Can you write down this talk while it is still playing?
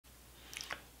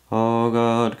O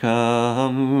God,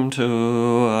 come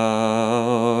to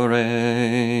our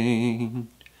aid.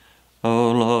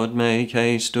 O Lord, make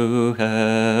haste to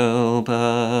help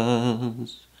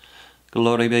us.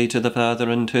 Glory be to the Father,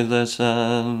 and to the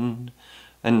Son,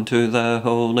 and to the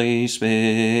Holy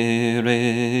Spirit,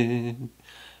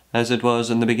 as it was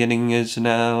in the beginning, is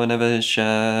now, and ever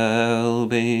shall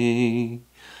be,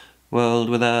 world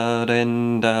without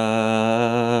end.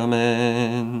 Amen.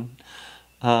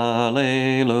 Alleluia.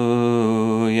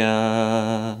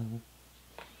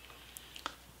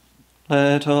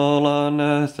 Let all on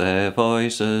earth their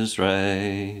voices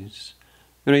raise,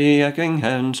 re-echoing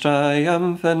heaven's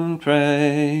triumphant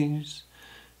praise,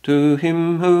 to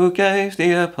him who gave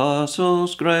the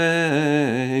apostles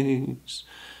grace,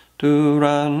 to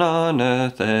run on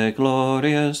earth their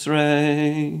glorious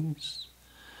race.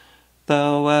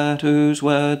 Thou art whose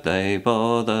word they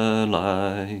bore the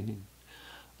light,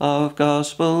 of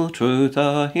gospel truth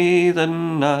our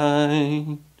heathen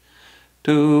night,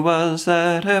 to us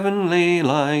that heavenly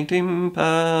light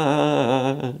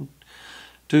impart,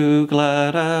 to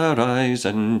glad our eyes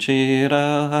and cheer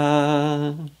our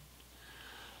heart.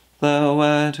 Thou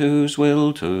art whose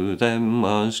will to them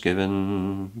was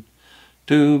given,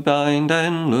 to bind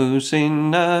and loose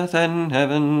in earth and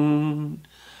heaven,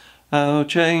 our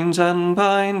chains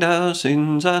unbind, our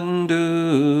sins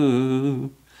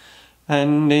undo,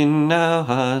 and in our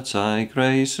hearts thy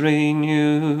grace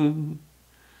renew.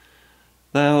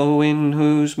 Thou in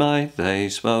whose might they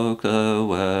spoke the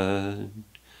word,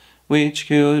 which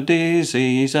cured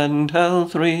disease and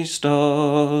health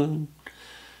restored,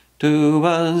 to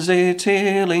us its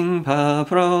healing power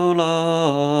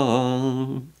prolong.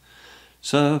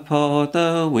 Support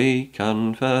the weak,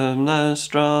 confirm the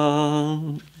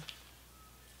strong.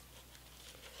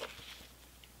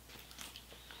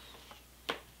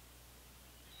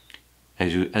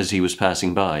 As he was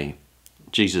passing by,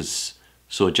 Jesus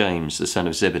saw James the son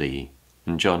of Zebedee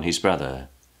and John his brother,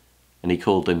 and he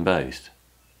called them both.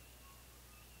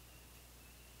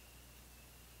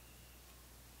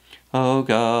 O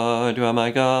God, you are my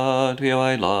God, for you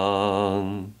I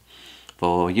long.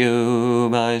 For you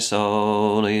my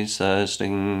soul is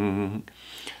thirsting,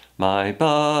 my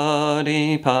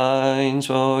body pines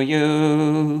for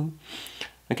you,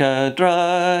 like a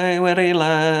dry, weary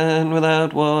land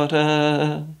without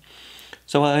water.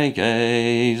 So I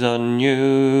gaze on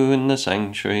you in the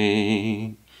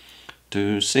sanctuary,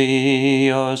 to see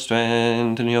your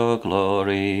strength and your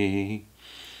glory.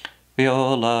 For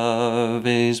your love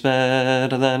is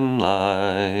better than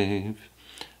life,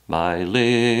 my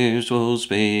lips will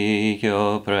speak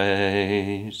your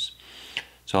praise.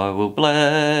 So I will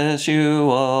bless you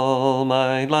all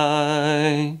my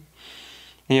life,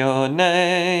 your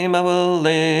name I will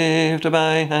lift up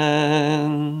my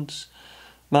hands.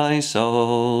 My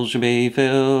soul shall be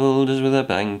filled as with a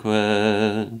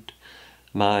banquet,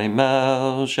 my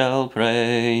mouth shall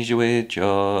praise you with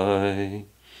joy.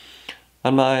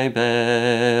 On my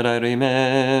bed I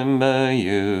remember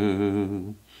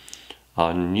you,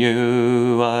 on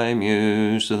you I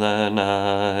muse through the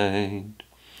night.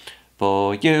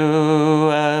 For you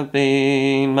have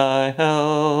been my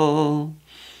help,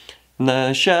 in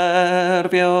the shadow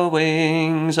of your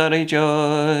wings I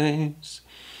rejoice.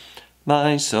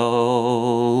 My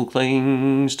soul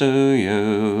clings to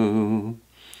you,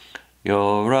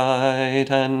 your right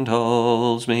hand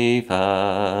holds me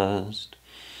fast.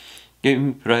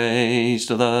 Give praise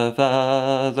to the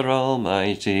Father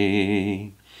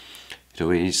Almighty, to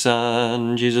his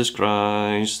Son, Jesus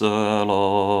Christ the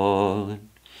Lord,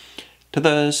 to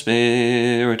the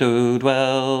Spirit who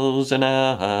dwells in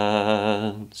our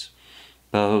hearts,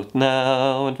 both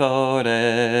now and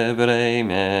forever.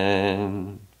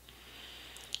 Amen.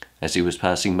 As he was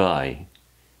passing by,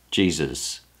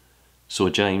 Jesus saw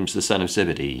James the son of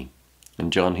Zebedee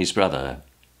and John his brother,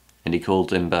 and he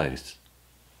called them both.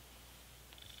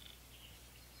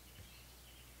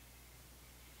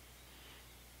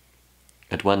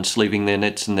 At once leaving their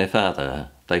nets and their father,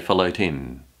 they followed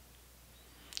him.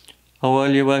 O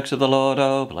all you works of the Lord,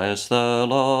 O bless the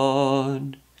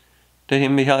Lord. To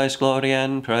him be highest glory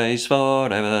and praise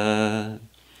forever.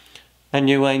 And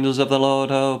you angels of the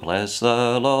Lord, O bless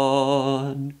the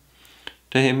Lord.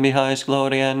 To him be highest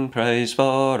glory and praise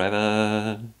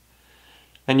forever.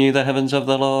 And you the heavens of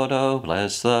the Lord, O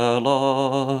bless the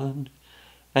Lord.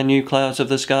 And you clouds of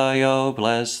the sky, O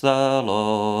bless the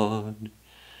Lord.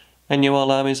 And you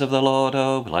all armies of the Lord,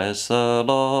 O bless the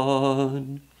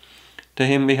Lord. To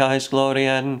him be highest glory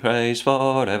and praise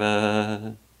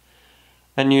forever.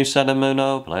 And you sun and moon,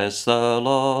 O bless the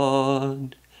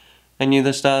Lord. And you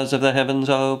the stars of the heavens,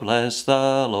 O bless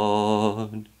the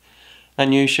Lord.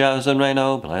 and you showers and rain,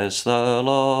 oh bless the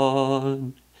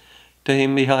Lord. To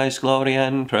him be highest glory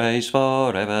and praise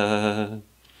for ever.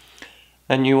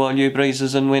 And you all you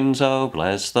breezes and winds, oh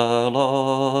bless the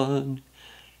Lord.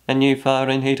 And you fire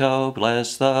and heat, oh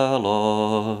bless the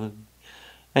Lord.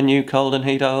 And you cold and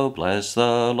heat, oh bless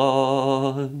the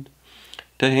Lord.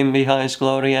 To him be highest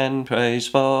glory and praise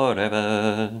for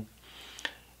ever.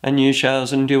 And you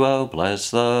showers and dew, oh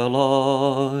bless the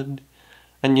Lord.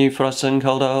 And you frost and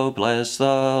cold, oh bless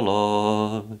the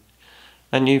Lord.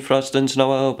 And you frost and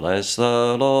snow, oh bless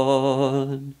the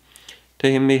Lord.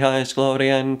 To him be highest glory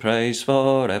and praise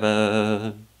for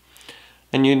ever.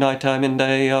 And you night time and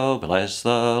day, oh bless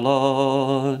the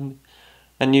Lord.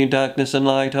 And you darkness and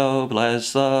light, oh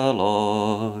bless the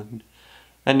Lord.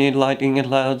 And you lightning and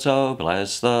clouds, oh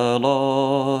bless the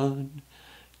Lord.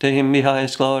 To him be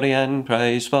highest glory and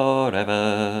praise for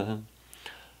ever.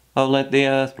 Oh, let the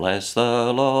earth bless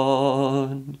the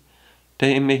Lord. To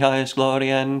him be highest glory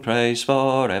and praise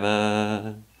for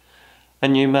ever.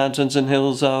 And you mountains and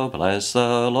hills, oh bless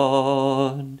the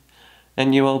Lord.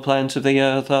 And you all plants of the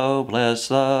earth, oh bless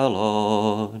the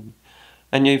Lord.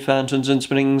 And you fountains and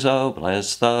springs, oh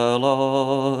bless the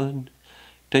Lord.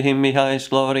 To him be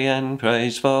highest glory and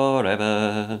praise for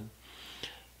ever.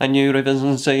 And you rivers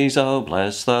and seas, oh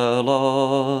bless the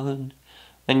Lord.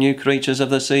 And you creatures of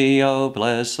the sea, oh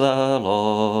bless the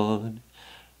Lord.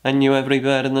 And you every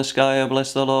bird in the sky, oh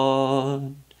bless the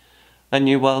Lord. And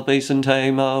you wild beasts and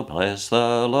tame, oh bless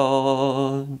the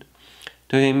Lord.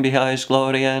 To him be highest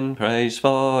glory and praise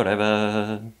for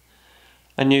ever.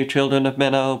 And you children of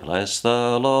men, oh bless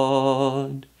the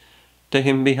Lord. To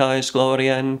him be highest glory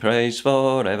and praise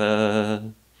for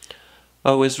ever.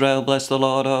 O Israel, bless the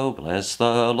Lord, oh bless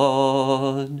the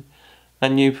Lord.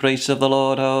 And you priests of the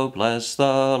Lord, oh bless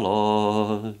the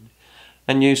Lord.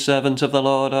 And you servants of the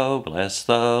Lord, oh bless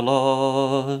the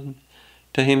Lord.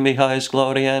 To him be highest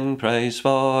glory and praise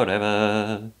for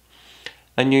ever.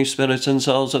 And you spirits and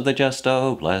souls of the just,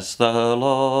 oh bless the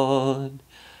Lord.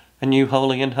 And you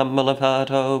holy and humble of heart,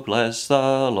 oh bless the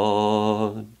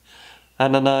Lord.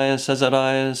 Ananias,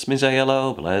 Azarias, Misael,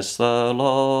 oh bless the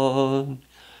Lord.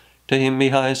 To him be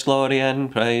highest glory and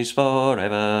praise for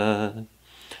ever.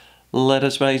 Let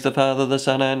us praise the Father, the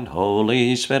Son, and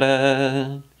Holy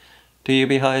Spirit. To you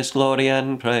be highest glory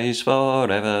and praise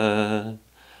for ever.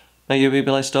 May you be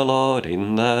blessed, O Lord,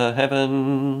 in the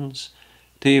heavens.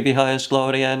 To you be highest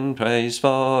glory and praise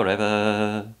for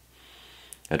ever.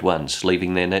 At once,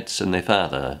 leaving their nets and their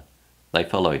father, they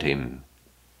followed him.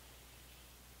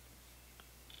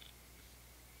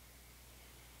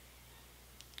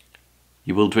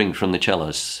 You will drink from the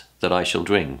chalice that I shall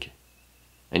drink,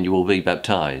 and you will be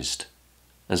baptized,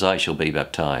 as I shall be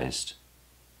baptized.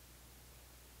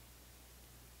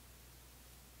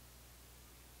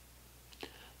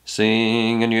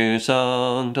 Sing a new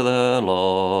song to the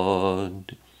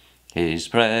Lord, his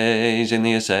praise in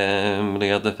the assembly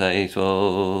of the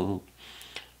faithful.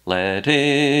 Let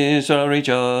Israel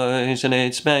rejoice in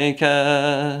its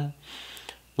Maker.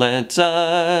 Let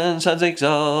Zion's sons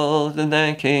exalt in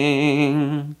their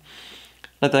King.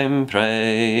 Let them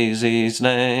praise his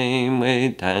name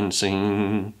with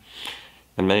dancing,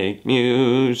 and make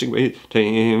music with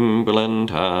timbrel and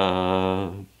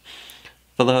harp.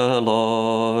 For the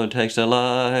Lord takes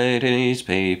delight in his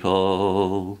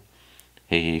people.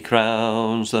 He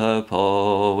crowns the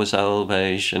poor with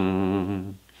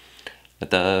salvation.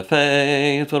 Let the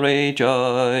faithful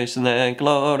rejoice in their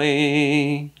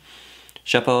glory.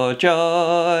 Shout for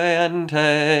joy and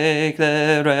take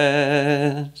their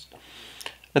rest.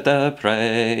 Let the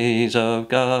praise of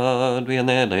God be on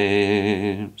their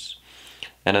lips,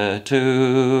 and a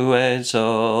two-edged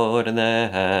sword in their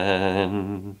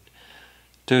hand,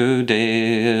 to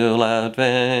deal out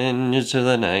vengeance to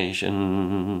the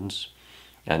nations,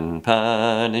 and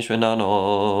punishment on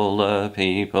all the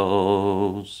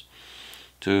peoples,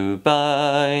 to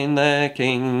bind their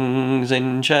kings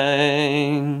in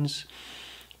chains,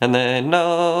 and their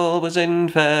nobles in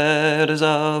fetters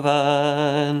of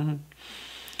iron,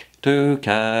 to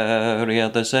carry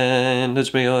out the sentence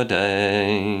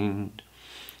preordained.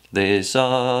 This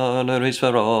honour is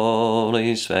for all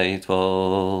his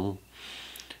faithful.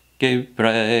 Give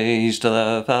praise to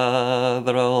the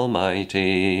Father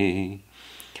Almighty,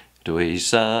 to his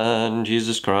Son,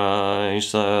 Jesus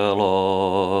Christ the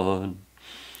Lord,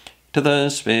 to the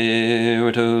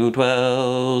Spirit who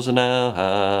dwells in our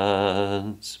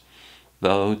hearts,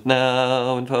 both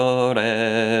now and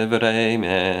forever.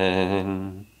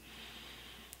 Amen.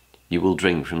 You will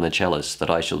drink from the chalice that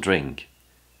I shall drink,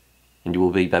 and you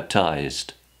will be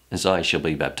baptized as I shall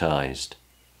be baptized.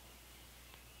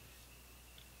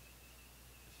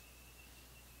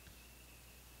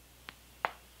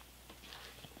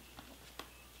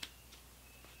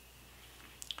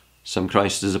 Some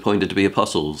Christ has appointed to be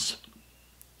apostles,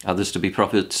 others to be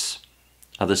prophets,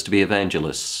 others to be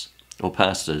evangelists, or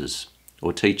pastors,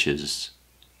 or teachers.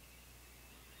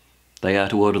 They are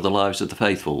to order the lives of the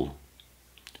faithful,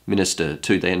 minister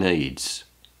to their needs,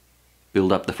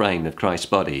 build up the frame of Christ's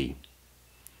body,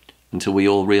 until we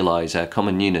all realise our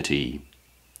common unity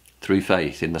through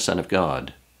faith in the Son of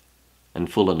God and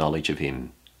fuller knowledge of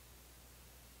him.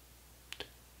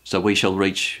 So we shall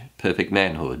reach perfect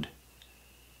manhood,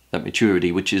 that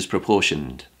maturity which is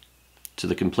proportioned to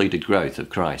the completed growth of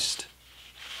Christ.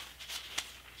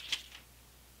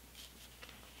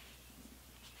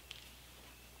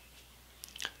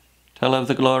 Tell of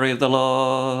the glory of the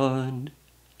Lord,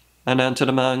 announced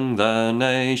among the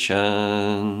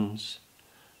nations.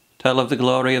 Tell of the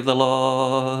glory of the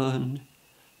Lord,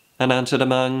 announced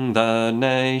among the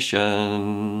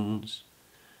nations.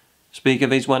 Speak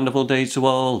of his wonderful deeds to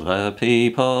all the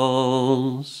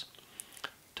peoples.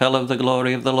 Tell of the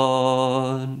glory of the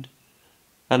Lord,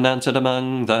 announced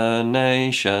among the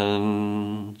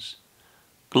nations.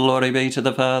 Glory be to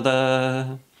the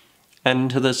Father, and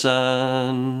to the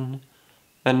Son,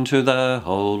 and to the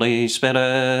Holy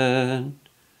Spirit.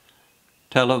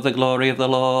 Tell of the glory of the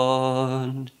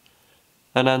Lord,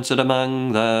 announced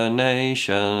among the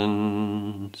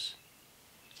nations.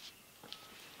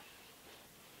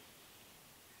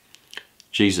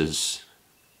 Jesus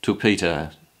took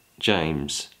Peter,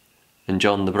 James, and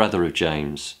John the brother of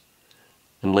James,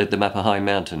 and led them up a high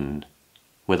mountain,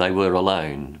 where they were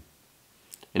alone,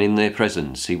 and in their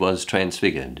presence he was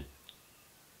transfigured.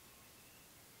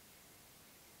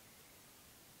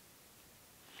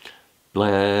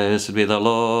 Blessed be the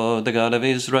Lord, the God of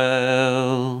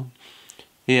Israel.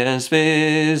 He has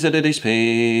visited his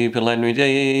people and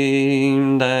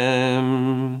redeemed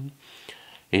them.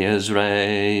 He has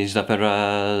raised up for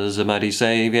us a mighty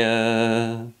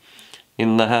Saviour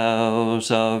in the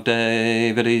house of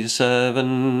David his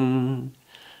servant,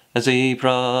 as he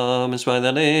promised by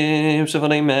the lips of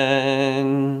holy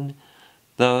men,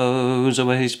 those who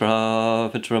were his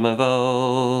prophets from of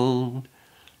old,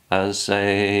 as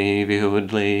Saviour who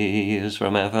would lead us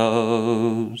from our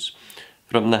foes,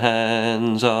 from the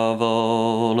hands of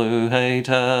all who hate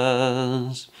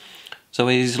us. So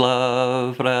his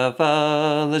love for our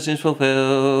fathers is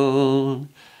fulfilled,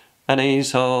 and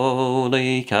his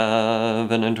holy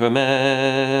covenant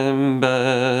remembered.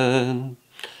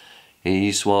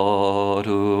 He swore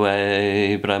to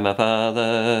Abraham our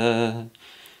father,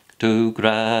 to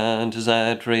grant us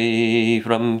that free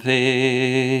from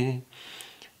fear,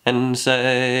 and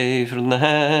safe from the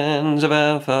hands of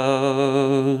our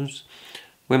foes,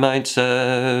 we might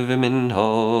serve him in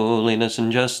holiness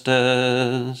and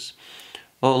justice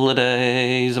all the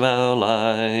days of our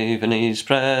life in his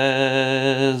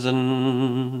presence.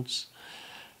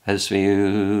 As for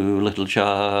you, little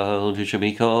child, you shall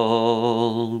be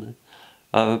called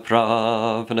a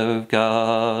prophet of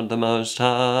God the Most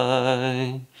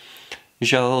High. You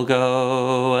shall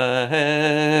go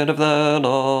ahead of the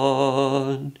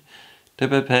Lord to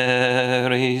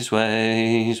prepare his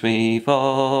ways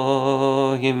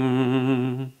before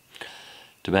him,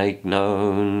 to make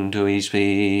known to his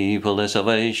people their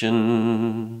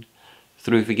salvation,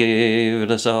 through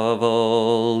forgiveness of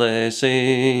all their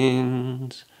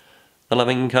sins, the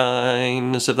loving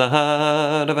kindness of the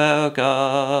heart of our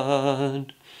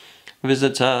God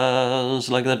visits us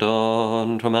like the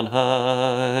dawn from on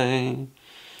high.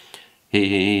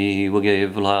 He will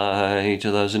give light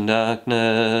to those in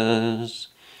darkness,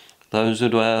 those who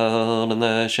dwell in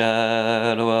the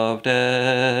shadow of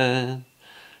death,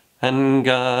 and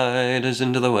guide us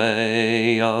into the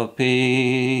way of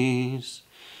peace.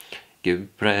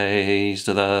 Give praise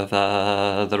to the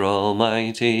Father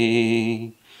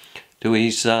Almighty, to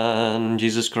his Son,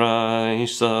 Jesus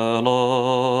Christ the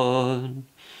Lord,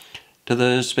 to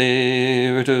the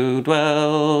Spirit who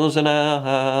dwells in our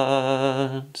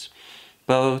hearts,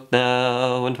 both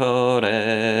now and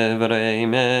forever.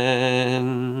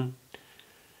 Amen.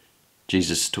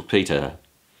 Jesus took Peter,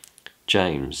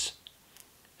 James,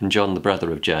 and John the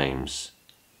brother of James,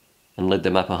 and led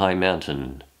them up a high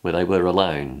mountain where they were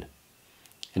alone,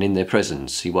 and in their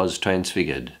presence he was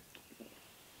transfigured.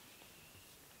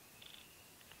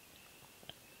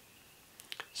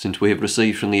 Since we have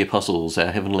received from the apostles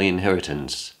our heavenly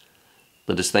inheritance,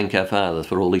 let us thank our Father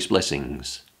for all his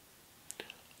blessings.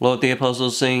 Lord, the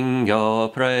apostles sing your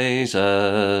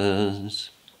praises.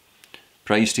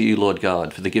 Praise to you, Lord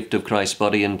God, for the gift of Christ's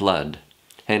body and blood,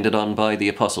 handed on by the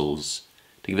apostles,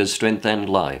 to give us strength and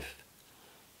life.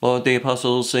 Lord, the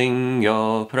apostles sing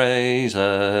your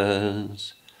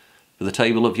praises. For the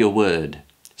table of your word,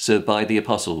 served by the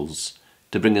apostles,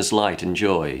 to bring us light and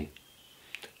joy,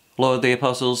 Lord, the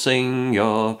apostles sing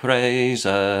your praises.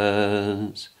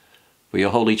 For your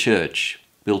holy church,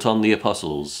 built on the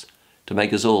apostles, to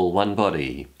make us all one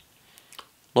body.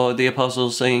 Lord, the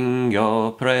apostles sing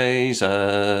your praises.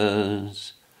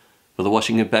 For the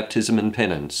washing of baptism and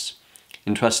penance,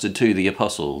 entrusted to the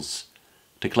apostles,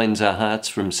 to cleanse our hearts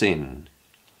from sin.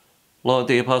 Lord,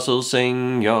 the apostles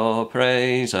sing your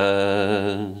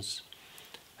praises.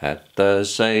 At the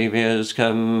Saviour's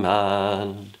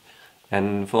command,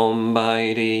 and formed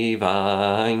by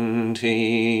divine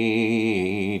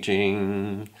teaching,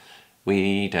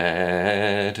 we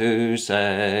dare to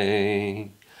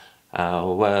say,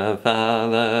 Our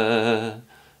Father,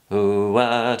 who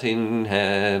art in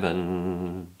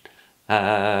heaven,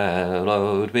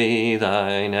 hallowed be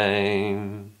thy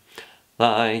name.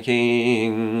 Thy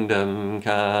kingdom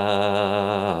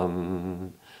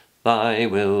come, thy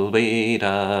will be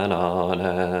done on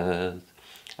earth,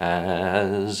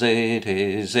 as it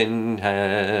is in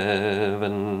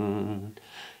heaven.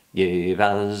 Give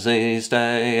us this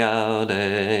day our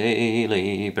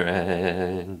daily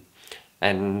bread,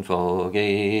 and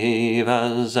forgive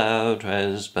us our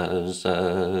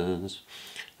trespasses,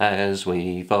 as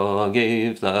we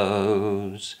forgive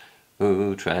those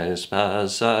who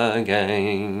trespass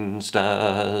against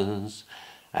us.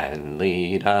 And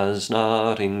lead us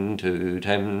not into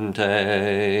temptation,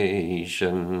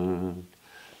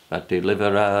 but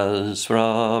deliver us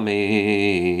from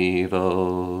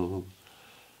evil.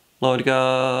 Lord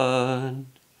God,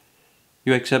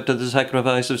 you accepted the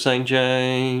sacrifice of St.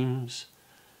 James,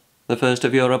 the first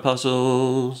of your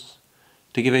apostles,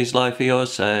 to give his life for your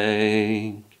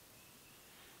sake.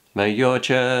 May your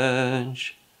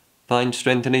church find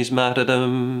strength in his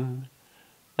martyrdom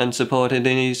and support it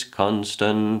in his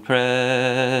constant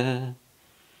prayer.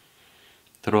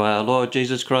 Through our Lord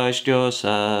Jesus Christ, your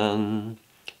Son,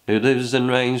 who lives and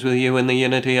reigns with you in the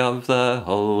unity of the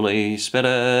Holy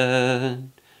Spirit,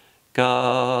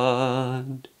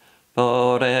 God,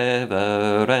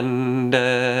 forever and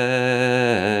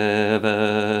ever.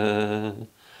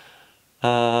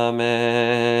 Amen.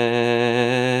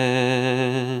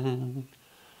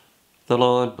 The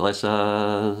Lord bless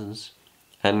us,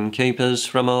 and keep us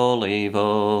from all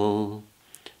evil,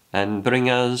 and bring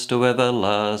us to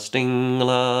everlasting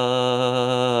life.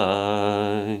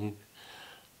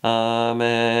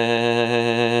 Amen.